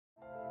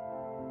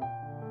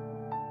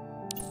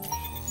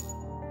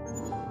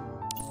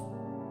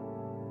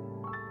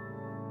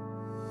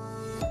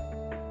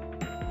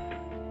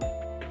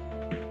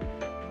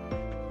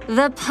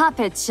The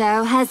puppet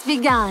show has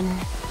begun.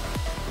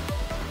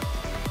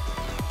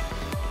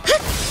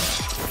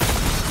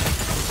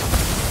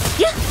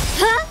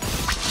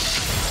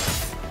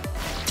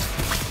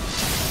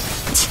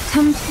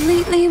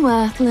 Completely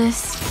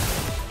worthless.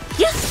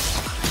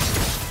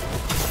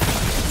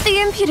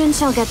 The impudent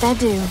shall get their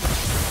due.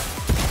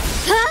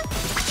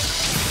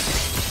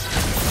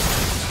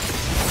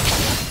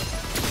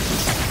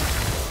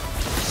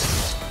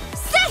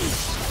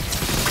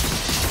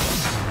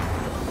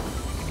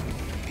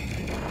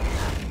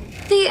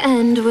 The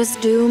end was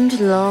doomed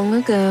long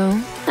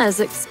ago, as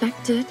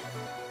expected.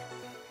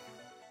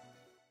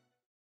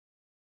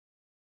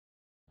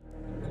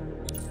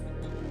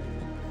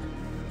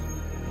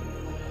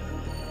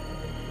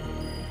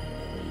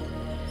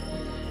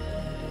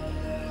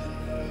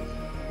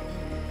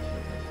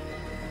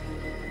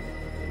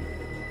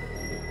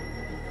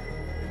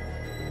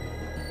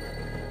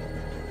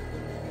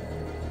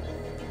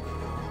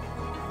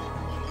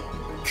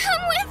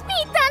 Come with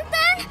me,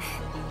 Tantan!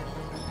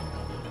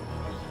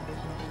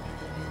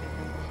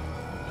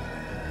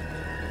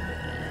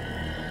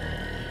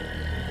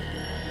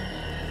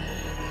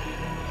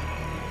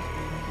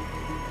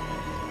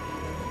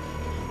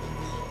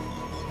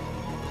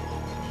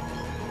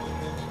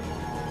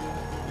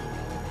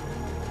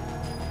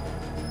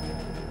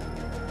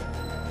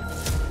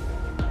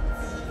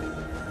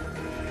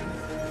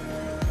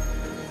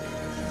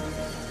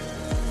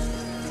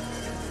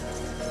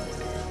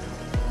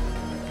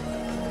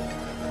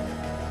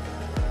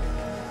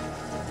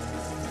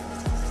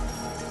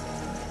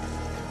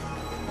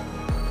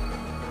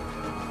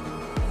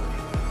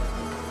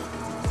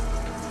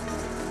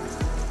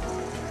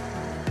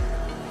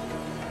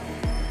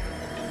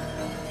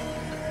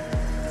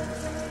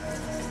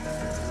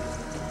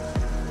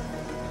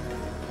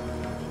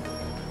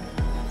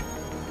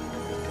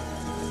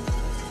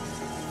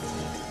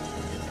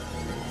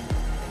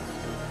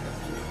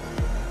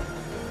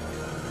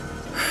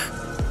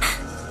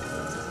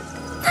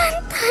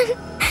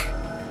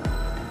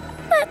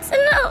 That's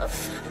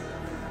enough.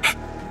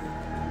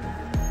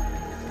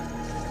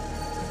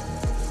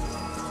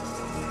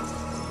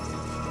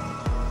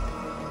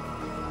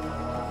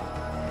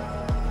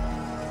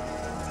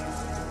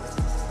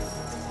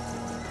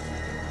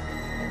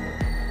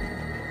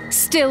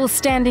 Still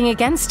standing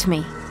against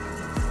me?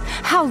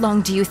 How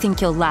long do you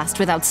think you'll last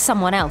without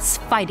someone else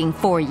fighting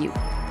for you?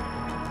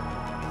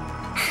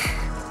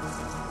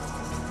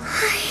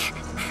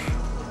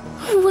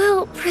 I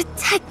will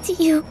protect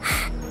you,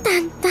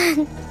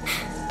 Tantan.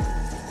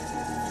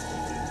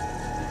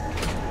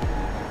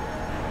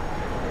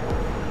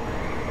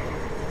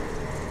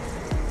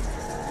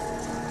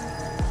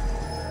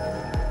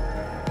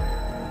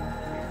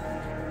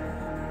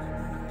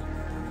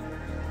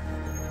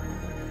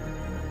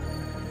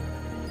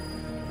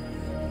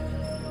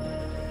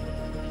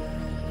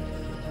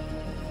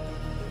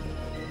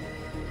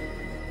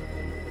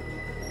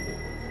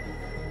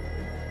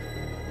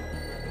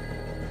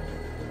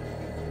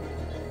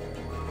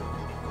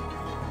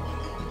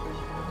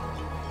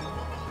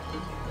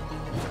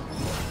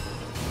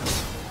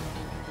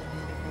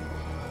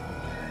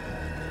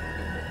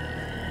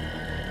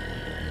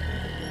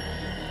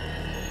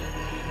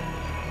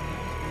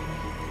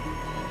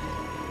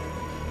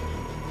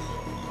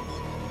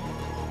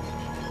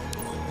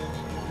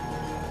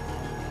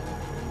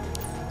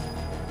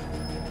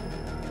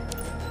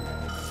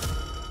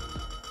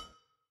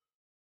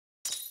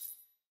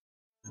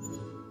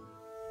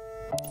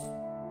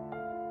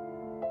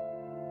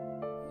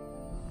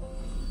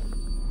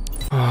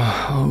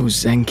 Oh,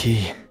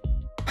 Zenki.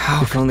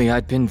 How if only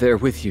I'd been there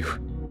with you.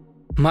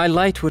 My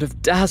light would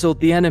have dazzled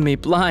the enemy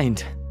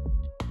blind.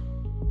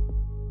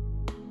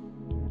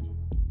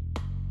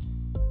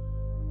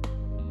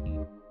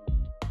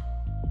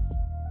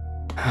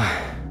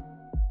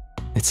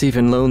 It's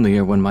even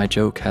lonelier when my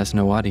joke has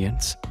no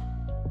audience.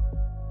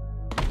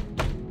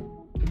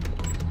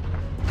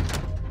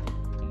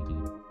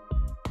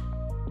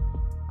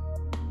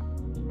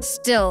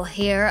 Still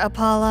here,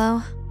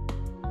 Apollo?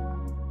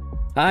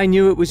 I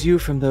knew it was you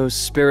from those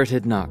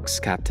spirited knocks,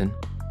 Captain.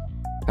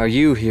 Are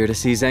you here to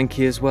see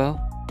Zenki as well?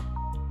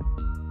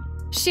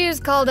 Shu's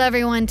called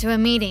everyone to a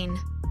meeting.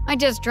 I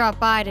just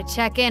dropped by to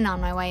check in on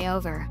my way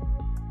over.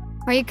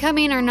 Are you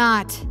coming or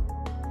not?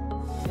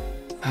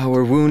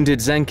 Our wounded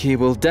Zenki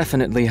will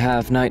definitely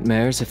have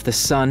nightmares if the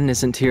sun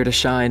isn't here to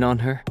shine on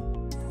her.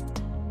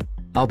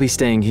 I'll be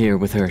staying here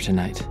with her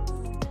tonight.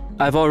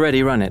 I've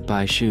already run it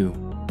by Shu.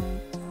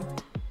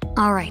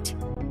 All right.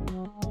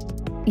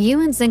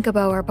 You and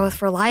Zinkobo are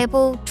both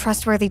reliable,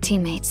 trustworthy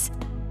teammates.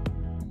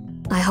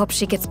 I hope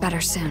she gets better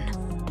soon.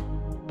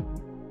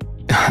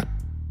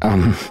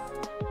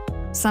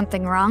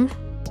 Something wrong?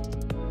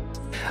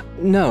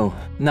 No,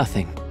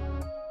 nothing.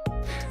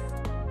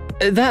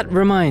 That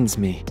reminds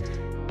me.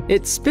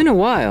 It's been a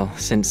while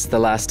since the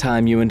last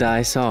time you and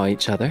I saw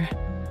each other.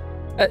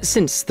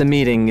 Since the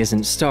meeting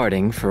isn't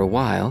starting for a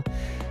while,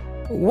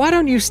 why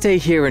don't you stay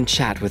here and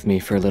chat with me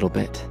for a little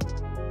bit?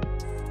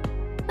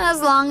 As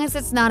long as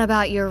it's not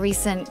about your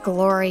recent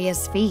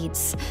glorious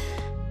feats.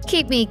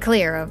 keep me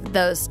clear of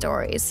those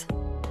stories.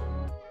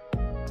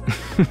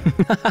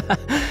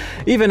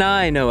 Even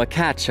I know a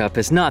catch-up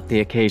is not the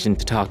occasion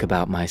to talk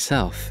about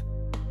myself.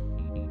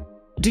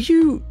 Do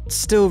you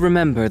still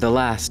remember the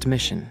last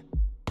mission?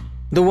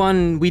 The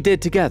one we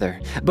did together,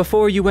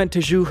 before you went to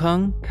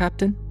Zhuheng,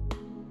 Captain?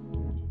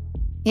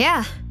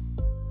 Yeah.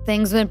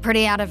 Things went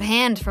pretty out of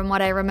hand from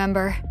what I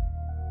remember.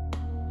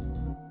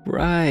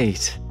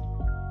 Right.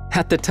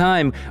 At the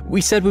time,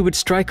 we said we would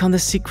strike on the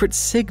secret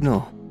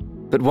signal.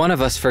 But one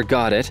of us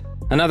forgot it,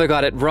 another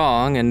got it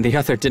wrong, and the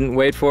other didn't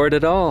wait for it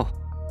at all.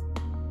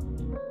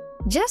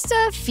 Just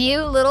a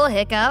few little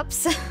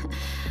hiccups.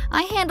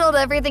 I handled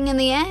everything in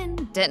the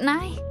end, didn't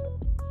I?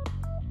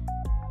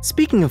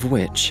 Speaking of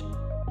which,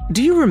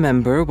 do you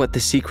remember what the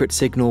secret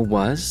signal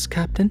was,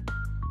 Captain?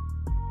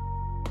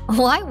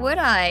 Why would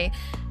I?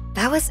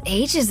 That was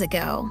ages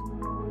ago.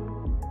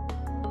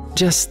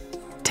 Just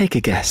take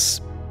a guess.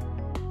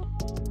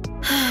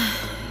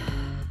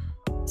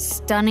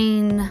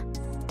 Stunning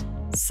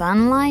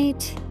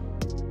sunlight?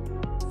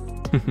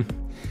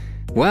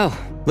 Well,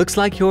 looks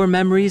like your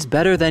memory's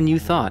better than you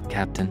thought,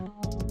 Captain.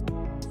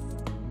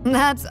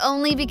 That's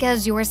only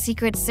because your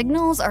secret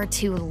signals are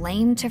too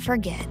lame to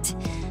forget.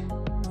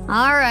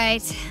 All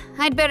right,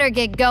 I'd better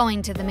get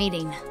going to the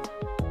meeting.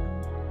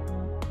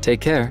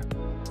 Take care.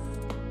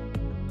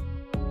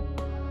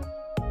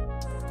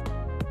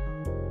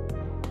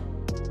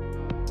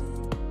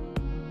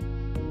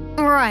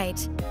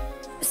 Right.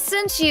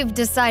 Since you've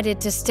decided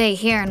to stay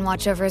here and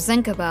watch over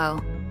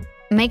Zenkubo,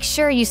 make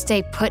sure you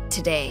stay put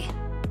today.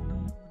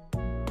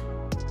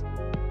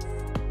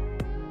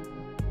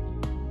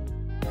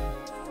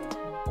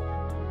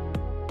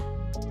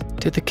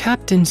 Did the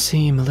captain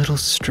seem a little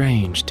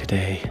strange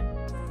today?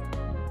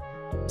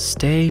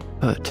 Stay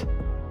put.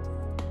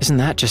 Isn't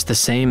that just the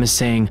same as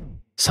saying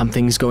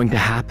something's going to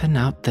happen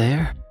out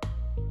there?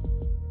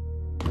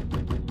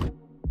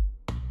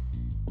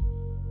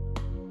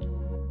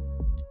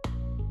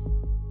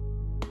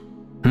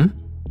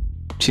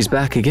 She's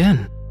back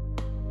again.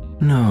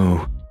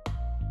 No.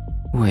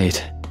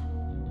 Wait.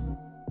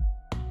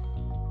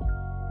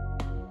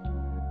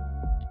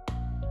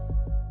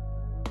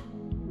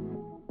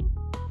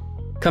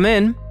 Come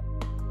in.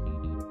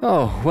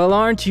 Oh, well,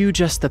 aren't you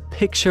just the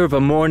picture of a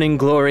morning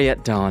glory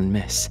at dawn,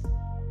 miss?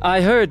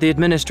 I heard the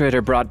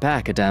administrator brought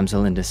back a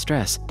damsel in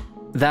distress.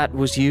 That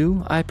was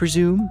you, I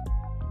presume?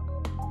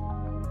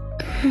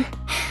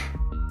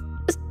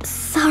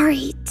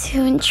 Sorry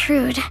to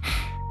intrude,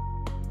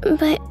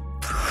 but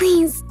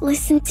please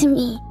listen to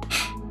me.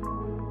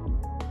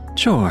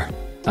 Sure,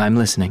 I'm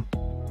listening.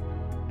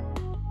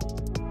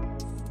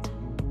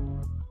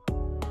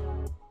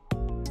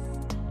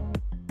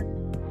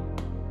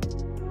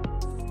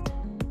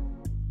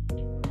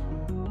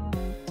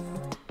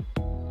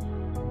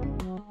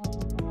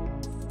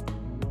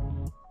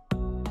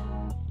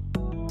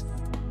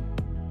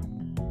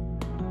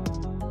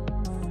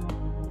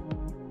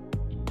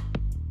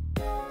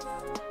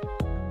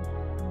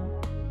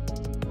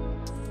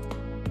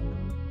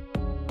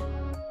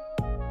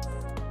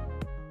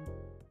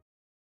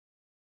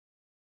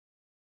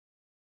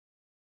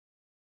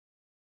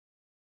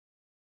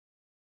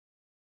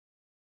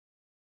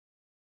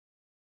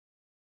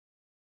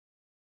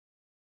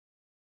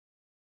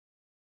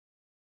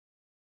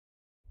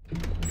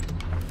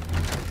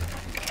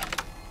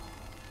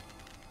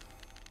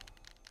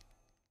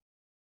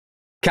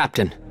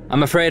 Captain,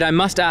 I'm afraid I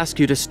must ask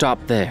you to stop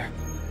there.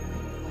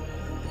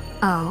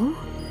 Oh?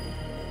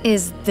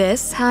 Is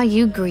this how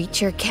you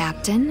greet your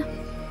captain?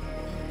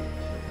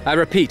 I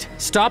repeat,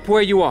 stop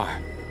where you are.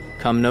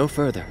 Come no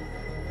further.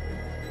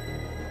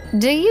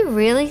 Do you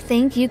really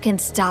think you can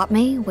stop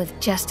me with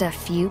just a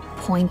few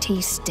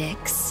pointy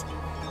sticks?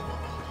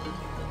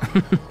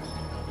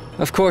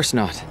 Of course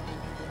not.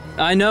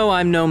 I know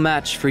I'm no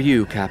match for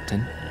you,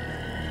 Captain.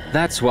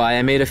 That's why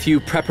I made a few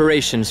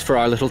preparations for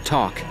our little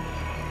talk.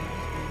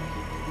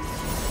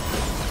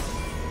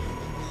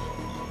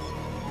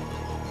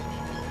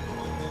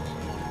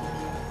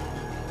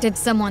 Did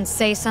someone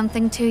say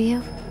something to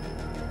you?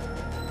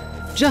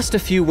 Just a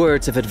few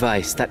words of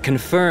advice that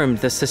confirmed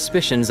the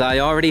suspicions I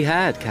already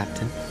had,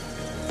 Captain.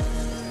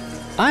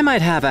 I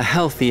might have a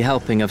healthy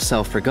helping of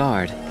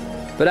self-regard,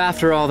 but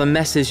after all the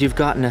messes you've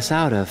gotten us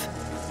out of,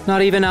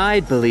 not even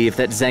I'd believe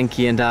that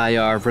Zenki and I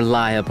are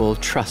reliable,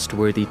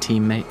 trustworthy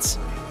teammates.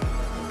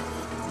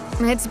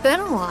 It's been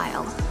a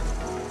while.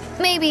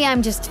 Maybe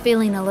I'm just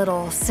feeling a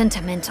little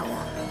sentimental.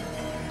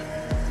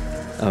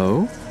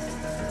 Oh?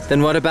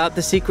 Then what about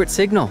the secret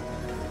signal?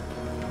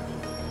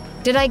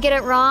 Did I get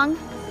it wrong?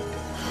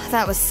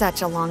 That was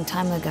such a long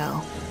time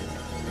ago.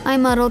 I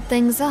muddled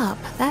things up,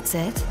 that's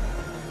it.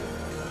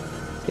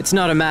 It's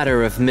not a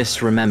matter of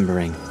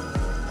misremembering.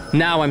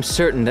 Now I'm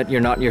certain that you're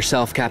not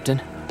yourself,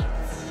 Captain.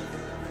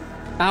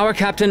 Our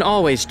captain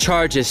always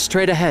charges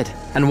straight ahead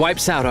and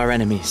wipes out our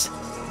enemies.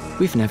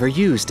 We've never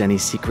used any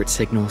secret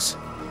signals.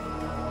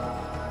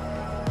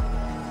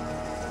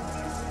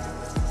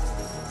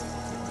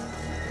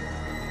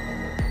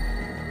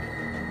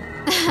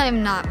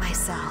 I'm not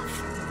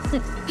myself.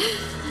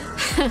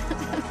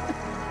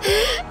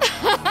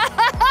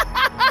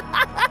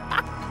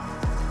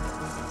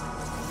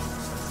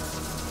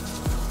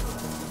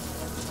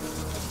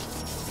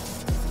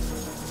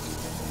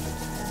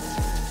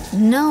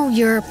 Know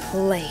your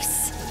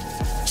place,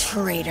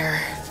 traitor.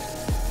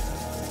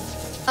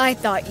 I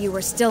thought you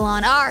were still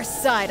on our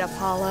side,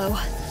 Apollo.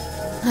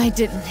 I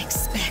didn't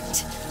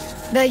expect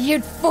that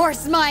you'd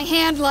force my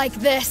hand like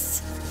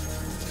this.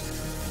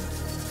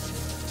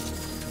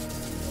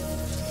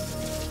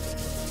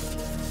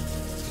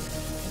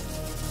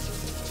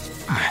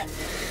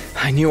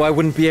 I knew I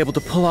wouldn't be able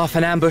to pull off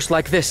an ambush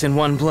like this in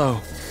one blow.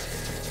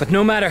 But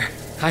no matter,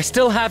 I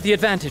still have the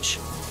advantage.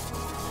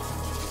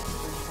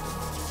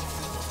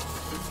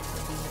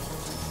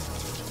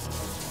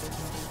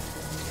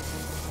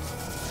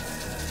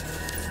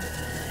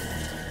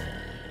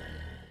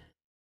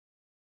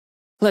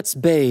 Let's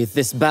bathe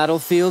this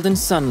battlefield in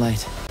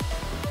sunlight.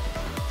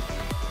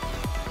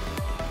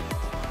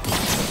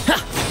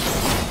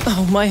 Ha!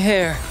 Oh, my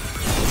hair.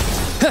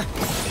 Ha!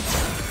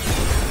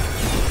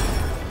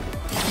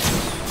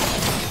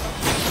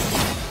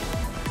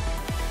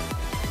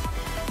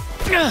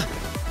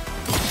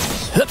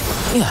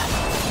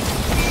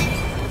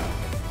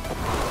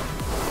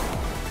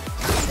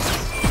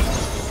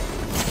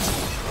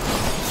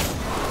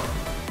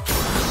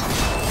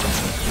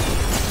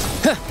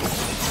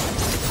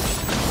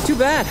 Too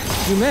bad,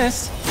 you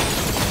missed.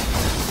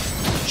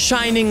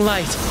 Shining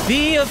light,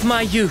 be of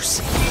my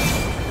use.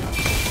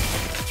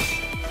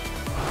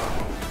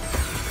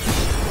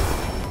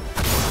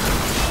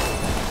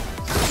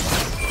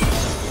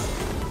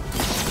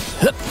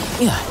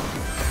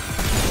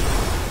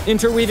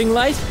 Interweaving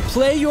light,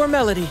 play your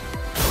melody.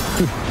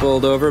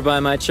 Bowled over by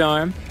my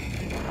charm.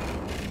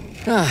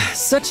 Ah,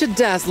 such a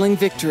dazzling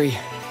victory.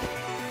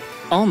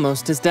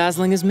 Almost as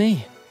dazzling as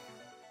me.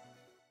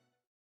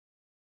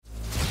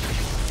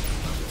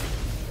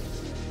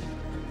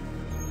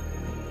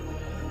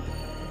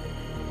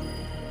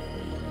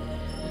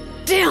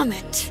 Damn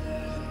it!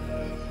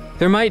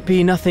 There might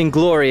be nothing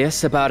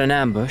glorious about an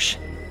ambush,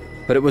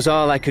 but it was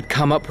all I could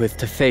come up with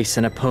to face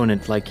an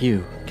opponent like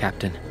you,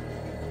 Captain.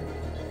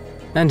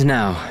 And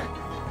now,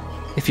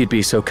 if you'd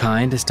be so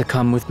kind as to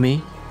come with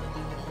me.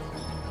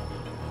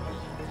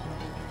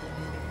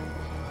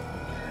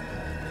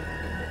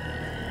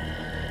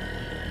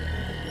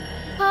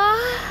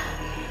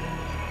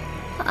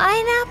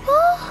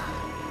 Pineapple?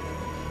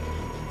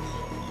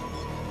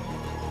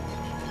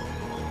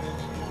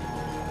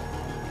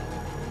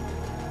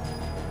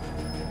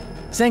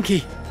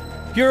 Zenki,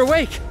 you're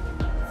awake!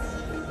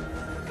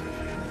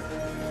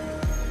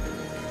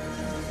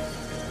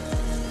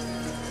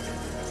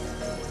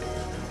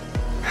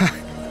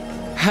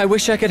 I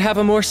wish I could have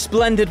a more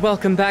splendid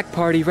welcome back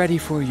party ready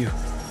for you.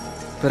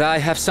 But I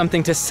have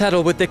something to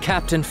settle with the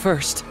captain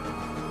first.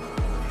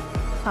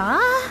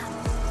 Huh?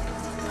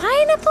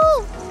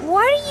 Pineapple,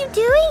 what are you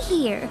doing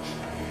here?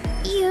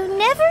 You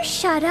never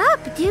shut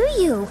up, do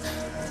you?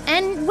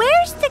 And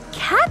where's the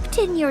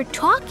captain you're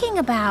talking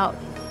about?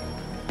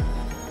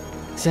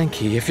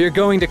 Zenki, if you're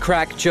going to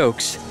crack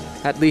jokes,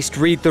 at least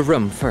read the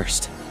room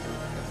first.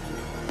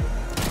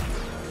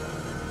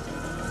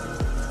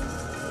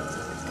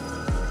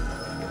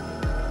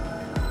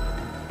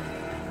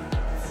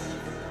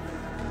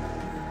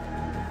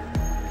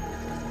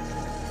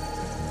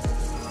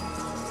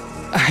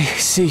 I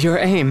see your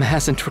aim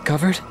hasn't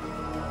recovered.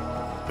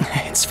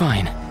 It's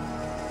fine.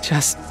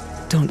 Just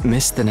don't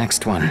miss the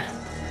next one.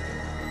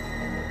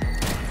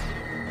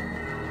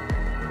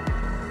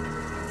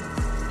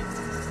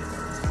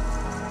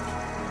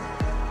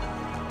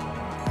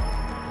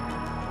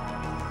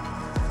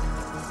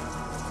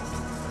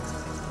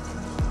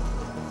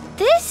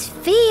 This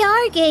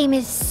VR game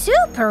is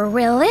super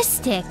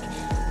realistic.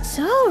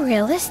 So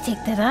realistic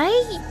that I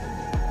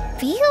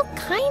feel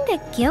kinda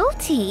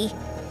guilty.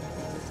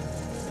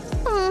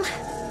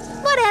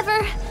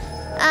 Whatever.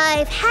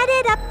 I've had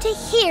it up to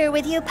here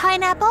with you,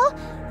 Pineapple.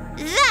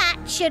 That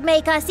should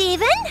make us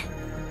even.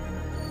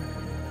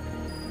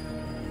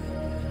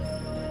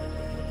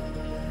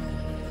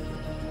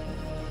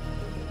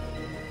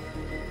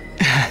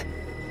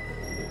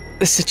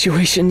 The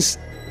situation's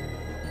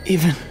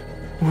even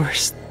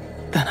worse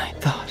than I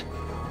thought.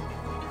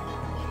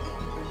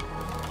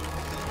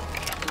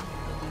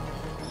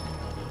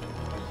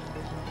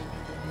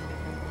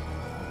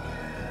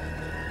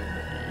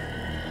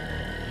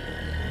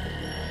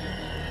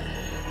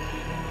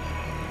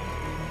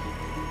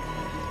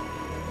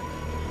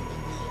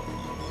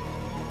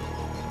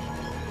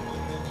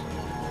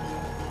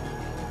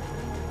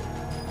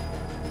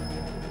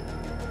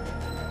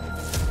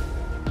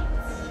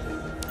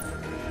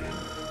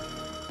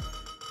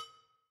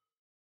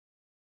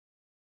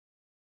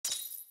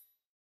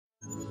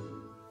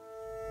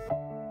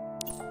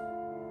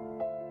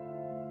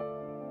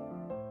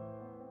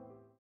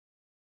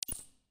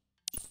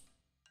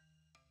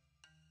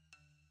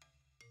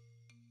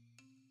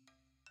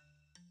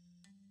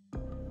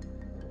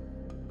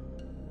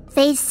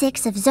 Phase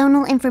 6 of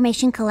zonal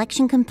information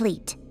collection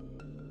complete.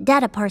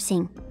 Data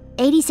parsing,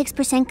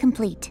 86%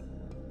 complete.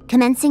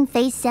 Commencing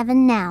Phase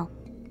 7 now.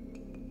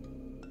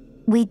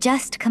 We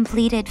just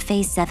completed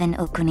Phase 7,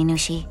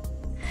 Okuninushi.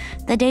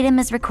 The datum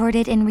is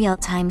recorded in real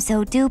time,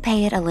 so do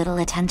pay it a little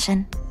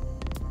attention.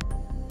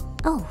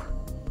 Oh.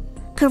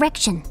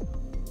 Correction.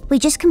 We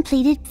just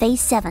completed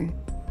Phase 7.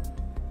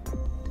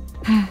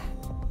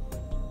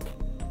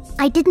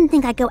 I didn't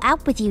think I'd go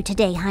out with you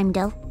today,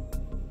 Heimdall.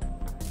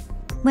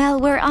 Well,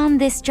 we're on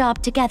this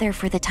job together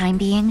for the time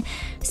being,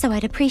 so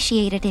I'd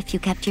appreciate it if you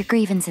kept your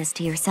grievances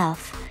to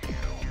yourself.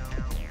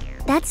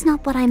 That's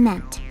not what I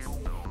meant.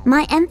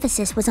 My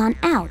emphasis was on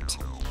out.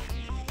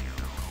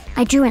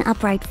 I drew an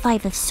upright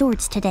 5 of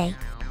swords today.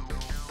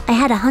 I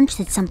had a hunch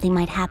that something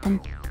might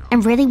happen,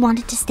 and really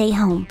wanted to stay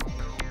home.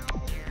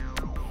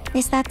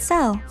 Is that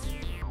so?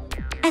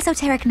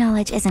 Esoteric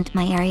knowledge isn't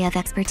my area of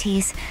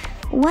expertise.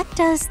 What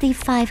does the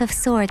 5 of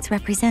swords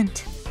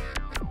represent?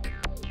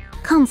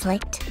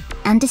 Conflict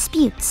and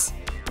disputes.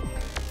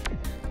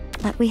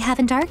 But we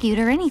haven't argued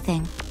or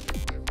anything.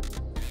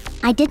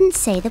 I didn't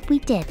say that we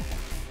did.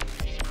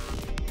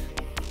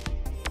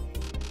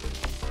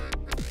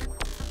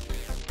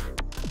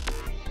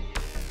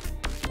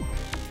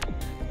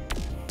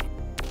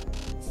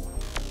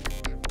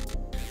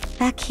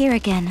 Back here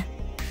again,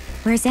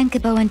 where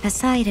Zenkibo and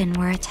Poseidon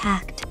were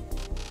attacked.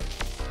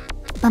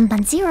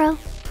 Bunbun-Zero,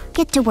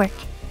 get to work.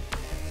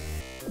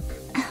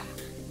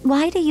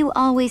 Why do you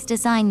always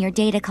design your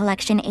data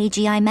collection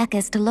AGI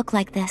mechas to look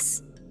like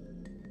this?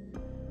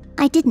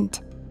 I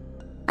didn't.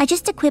 I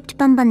just equipped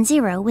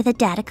Bunbun-Zero with a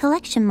data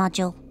collection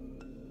module.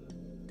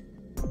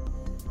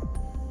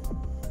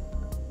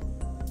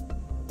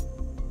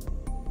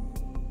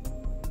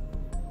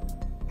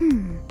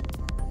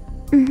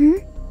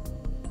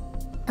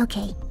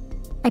 Okay,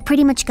 I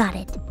pretty much got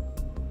it.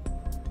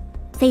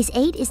 Phase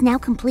 8 is now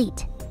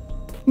complete.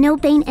 No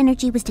Bane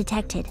energy was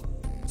detected,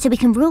 so we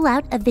can rule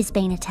out a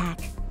Visbane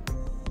attack.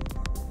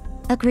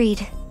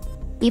 Agreed.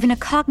 Even a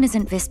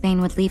cognizant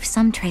Visbane would leave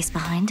some trace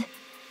behind.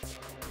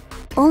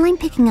 All I'm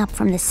picking up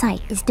from the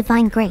site is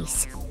Divine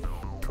Grace.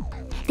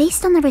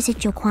 Based on the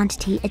residual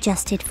quantity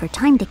adjusted for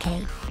time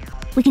decay,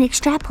 we can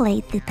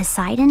extrapolate that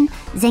Poseidon,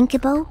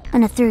 Zenkibo,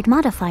 and a third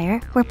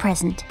modifier were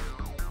present.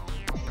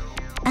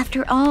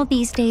 After all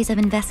these days of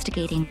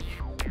investigating,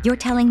 you're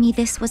telling me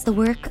this was the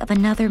work of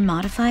another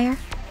modifier?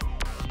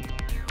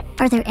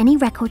 Are there any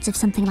records of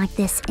something like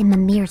this in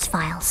Mimir's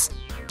files?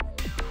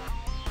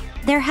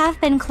 There have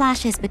been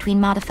clashes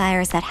between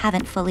modifiers that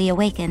haven't fully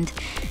awakened.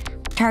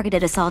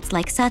 Targeted assaults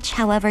like such,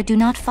 however, do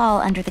not fall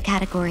under the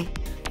category.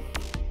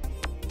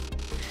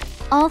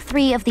 All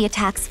 3 of the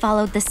attacks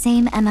followed the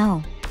same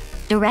MO.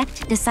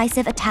 Direct,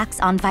 decisive attacks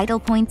on vital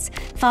points,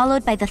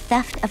 followed by the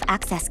theft of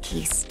access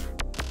keys.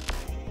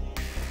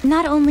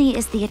 Not only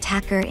is the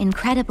attacker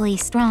incredibly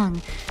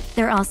strong,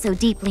 they're also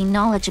deeply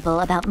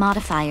knowledgeable about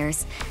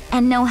modifiers,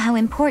 and know how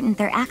important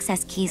their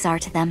access keys are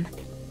to them.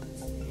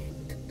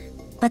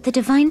 But the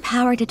Divine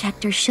Power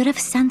Detector should have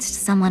sensed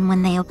someone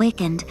when they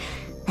awakened,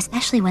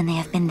 especially when they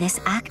have been this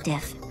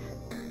active.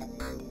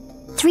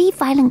 3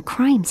 violent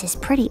crimes is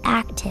pretty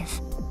active.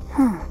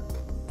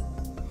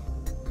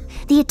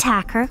 The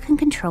attacker can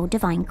control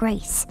Divine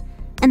Grace,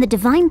 and the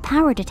Divine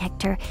Power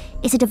Detector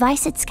is a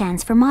device that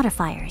scans for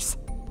modifiers.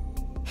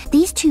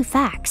 These 2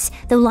 facts,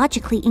 though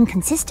logically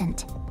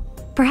inconsistent,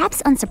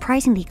 perhaps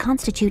unsurprisingly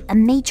constitute a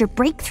major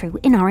breakthrough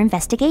in our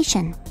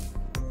investigation.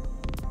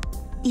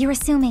 You're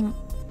assuming...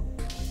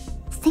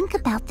 Think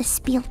about the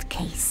Spielt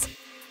case.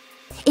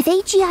 If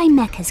AGI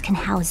mechas can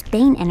house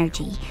Bane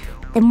energy,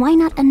 then why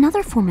not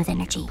another form of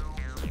energy?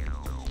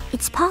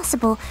 It's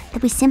possible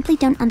that we simply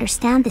don't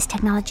understand this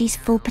technology's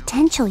full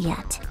potential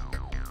yet.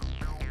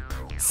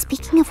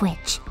 Speaking of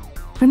which,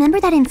 remember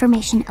that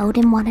information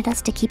Odin wanted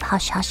us to keep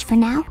hush-hush for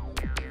now?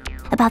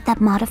 About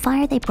that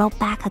modifier they brought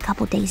back a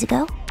couple days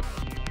ago?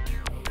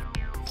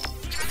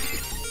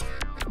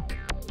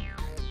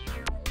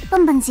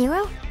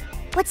 Bunbun-Zero?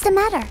 What's the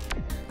matter?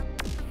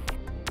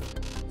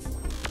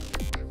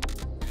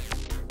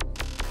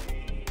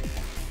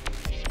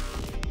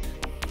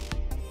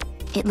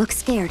 It looks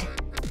scared.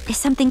 Is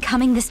something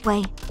coming this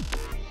way?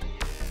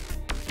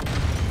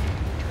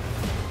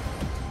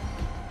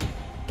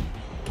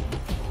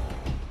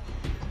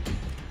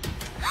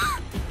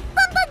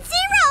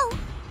 Bunbun-Zero!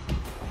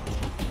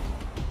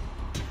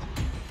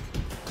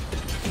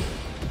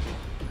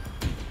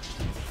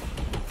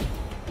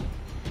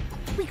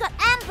 We got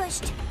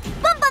ambushed!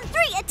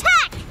 Bunbun-3,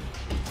 attack!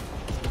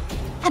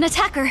 An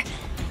attacker!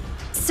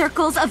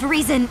 Circles of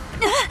reason!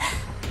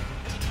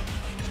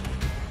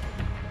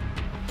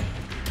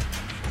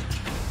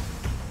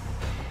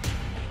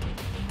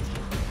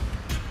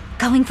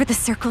 Going for the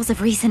circles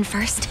of reason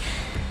first.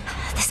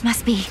 This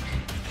must be...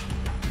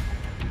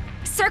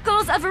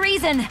 Circles of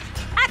reason!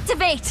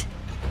 Activate!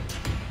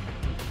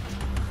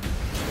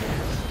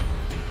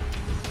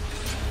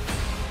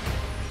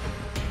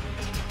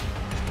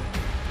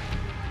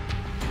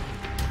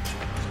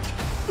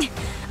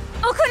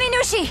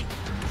 Okuninushi!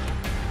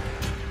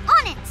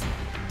 On it!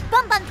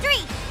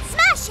 Bunbun-3,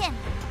 smash him!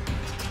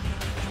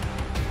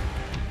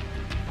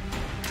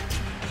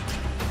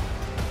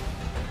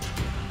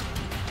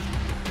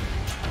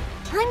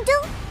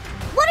 Heimdall?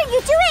 What are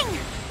you doing?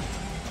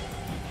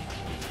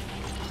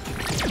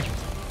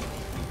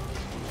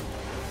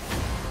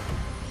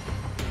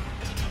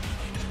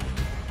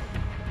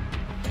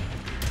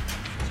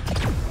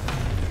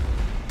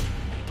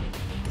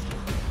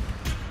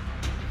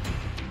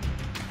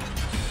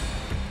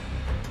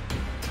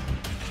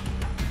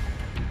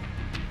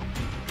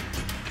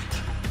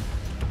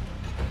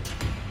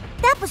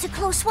 That was a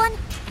close one.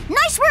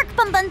 Nice work,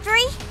 Bun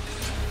 3.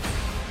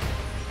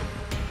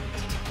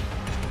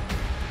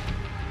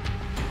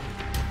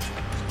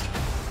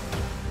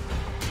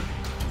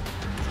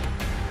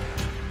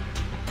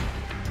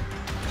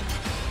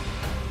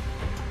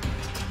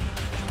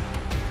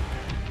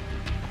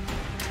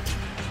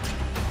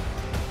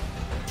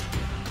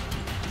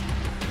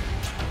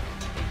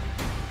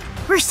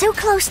 We're so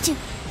close to...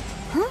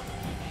 Huh?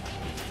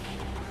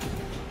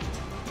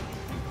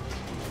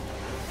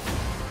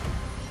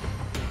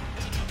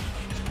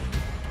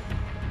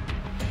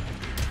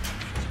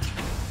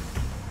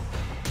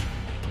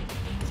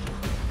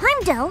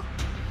 Heimdall,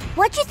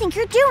 what do you think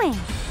you're doing?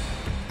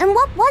 And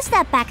what was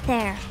that back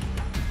there?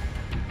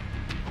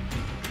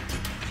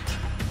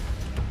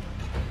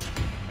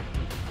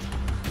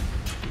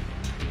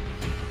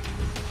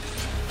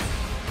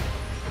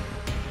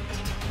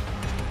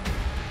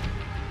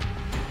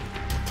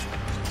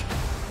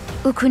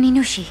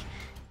 Ukuninushi,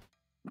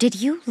 did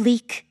you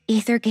leak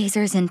Aether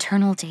Gazer's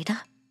internal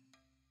data?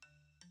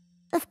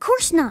 Of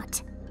course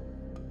not.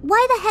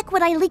 Why the heck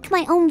would I leak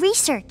my own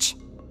research?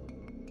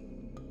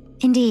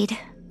 Indeed,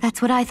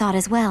 that's what I thought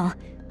as well.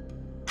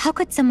 How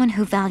could someone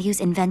who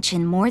values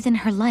invention more than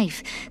her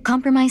life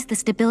compromise the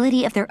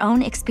stability of their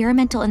own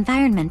experimental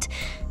environment,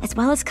 as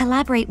well as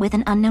collaborate with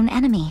an unknown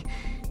enemy?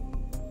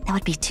 That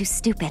would be too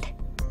stupid.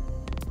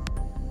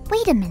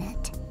 Wait a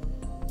minute.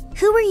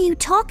 Who are you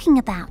talking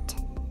about?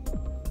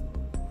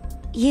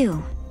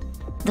 You.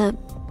 The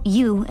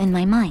you in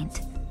my mind.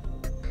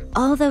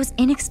 All those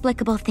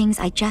inexplicable things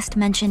I just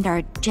mentioned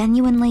are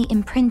genuinely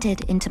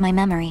imprinted into my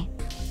memory.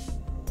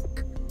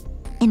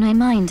 In my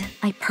mind,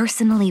 I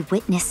personally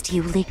witnessed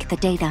you leak the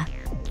data.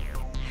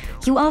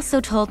 You also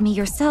told me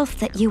yourself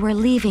that you were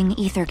leaving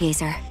Aether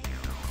Gazer.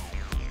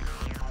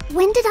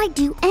 When did I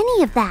do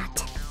any of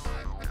that?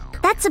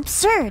 That's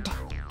absurd.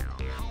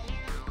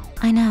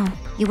 I know,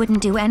 you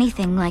wouldn't do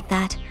anything like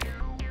that.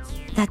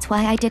 That's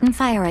why I didn't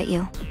fire at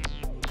you.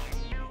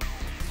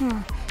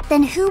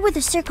 Then who were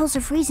the circles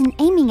of reason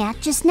aiming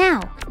at just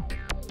now?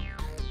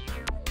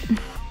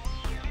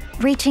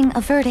 Reaching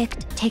a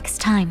verdict takes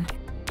time.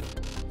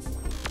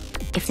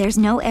 If there's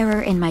no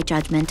error in my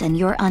judgment and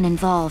you're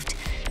uninvolved,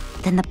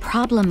 then the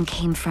problem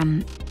came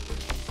from...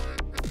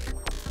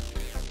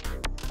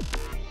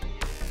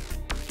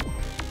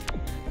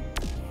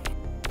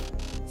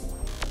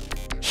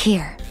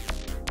 here.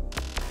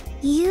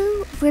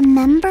 You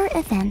remember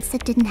events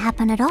that didn't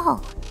happen at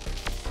all.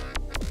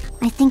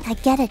 I think I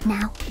get it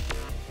now.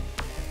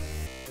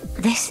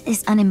 This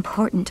is an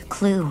important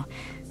clue.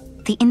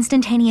 The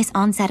instantaneous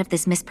onset of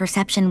this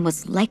misperception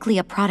was likely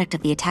a product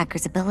of the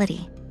attacker's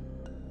ability.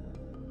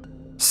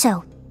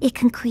 So, it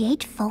can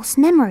create false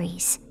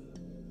memories.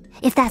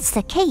 If that's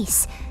the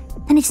case,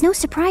 then it's no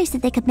surprise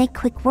that they could make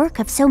quick work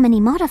of so many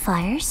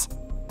modifiers.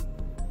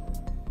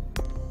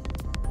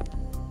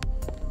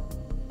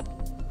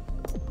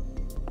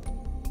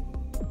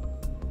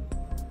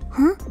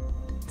 Huh?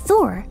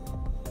 Thor?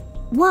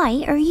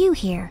 Why are you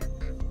here?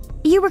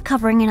 You were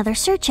covering another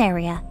search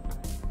area.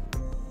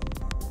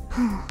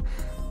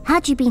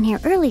 Had you been here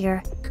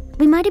earlier,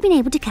 we might have been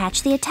able to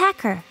catch the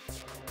attacker.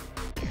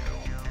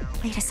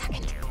 Wait a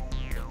second.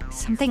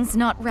 Something's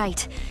not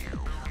right.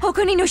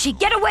 Okuninushi,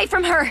 get away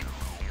from her!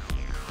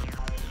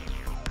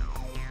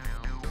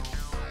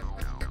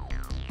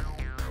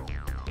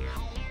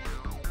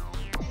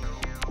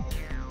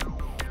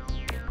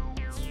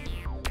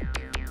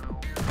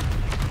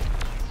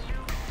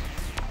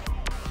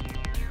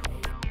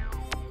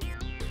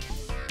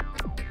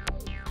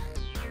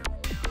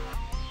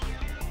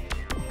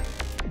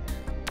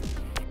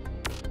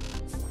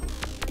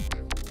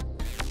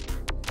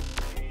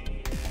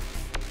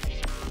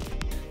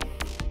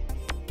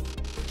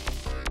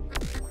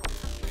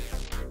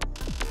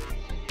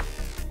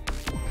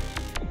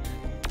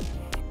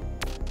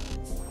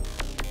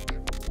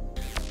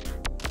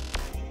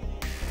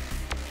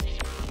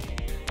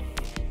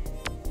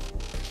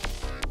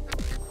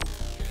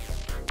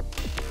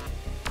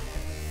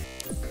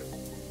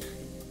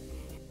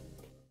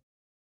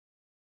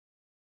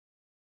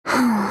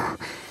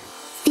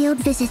 Field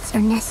visits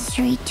are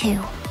necessary too.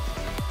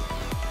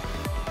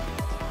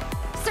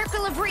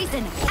 Circle of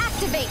Reason,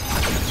 activate!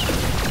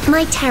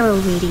 My tarot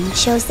reading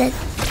shows that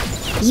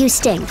you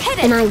stink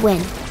and I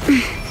win.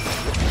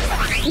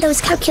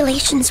 Those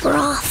calculations were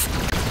off.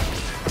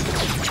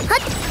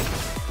 Hut!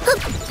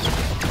 Hook!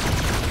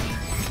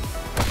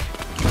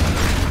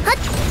 Hut!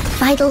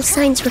 Vital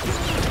signs were...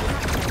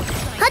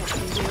 Hut!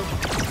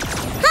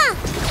 Ha!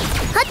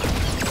 Hut!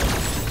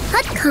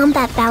 Hut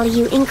combat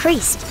value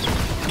increased.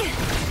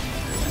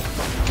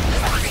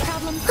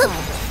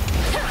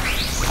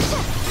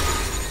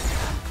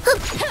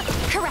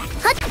 Correct.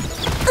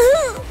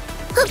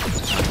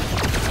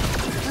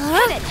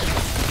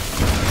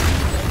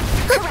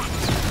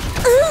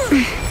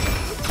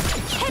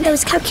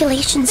 Those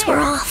calculations were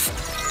off.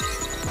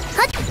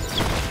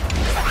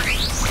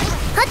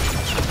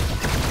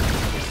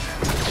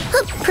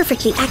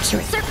 Perfectly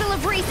accurate. Circle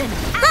of reason.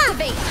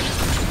 Activate.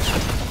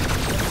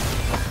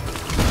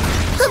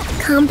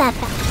 Combat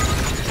back.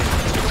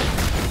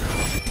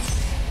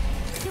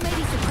 You may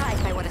be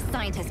surprised by what a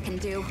scientist can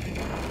do.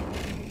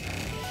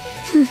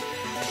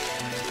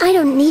 I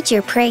don't need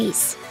your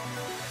praise.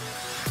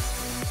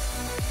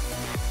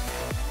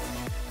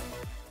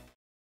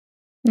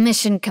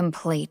 Mission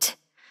complete.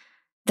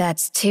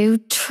 That's 2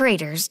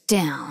 traitors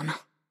down.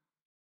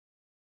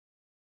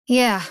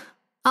 Yeah,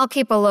 I'll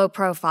keep a low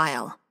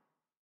profile.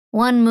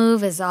 One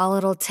move is all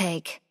it'll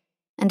take,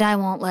 and I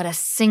won't let a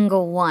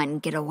single one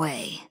get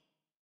away.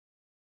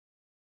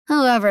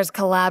 Whoever's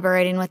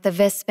collaborating with the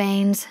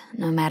Vispanes,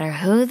 no matter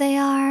who they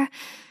are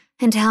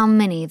and how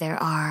many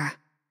there are,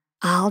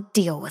 I'll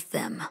deal with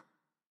them.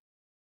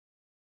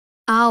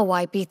 I'll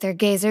wipe Aether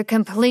Gazer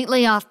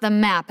completely off the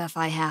map if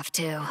I have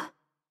to.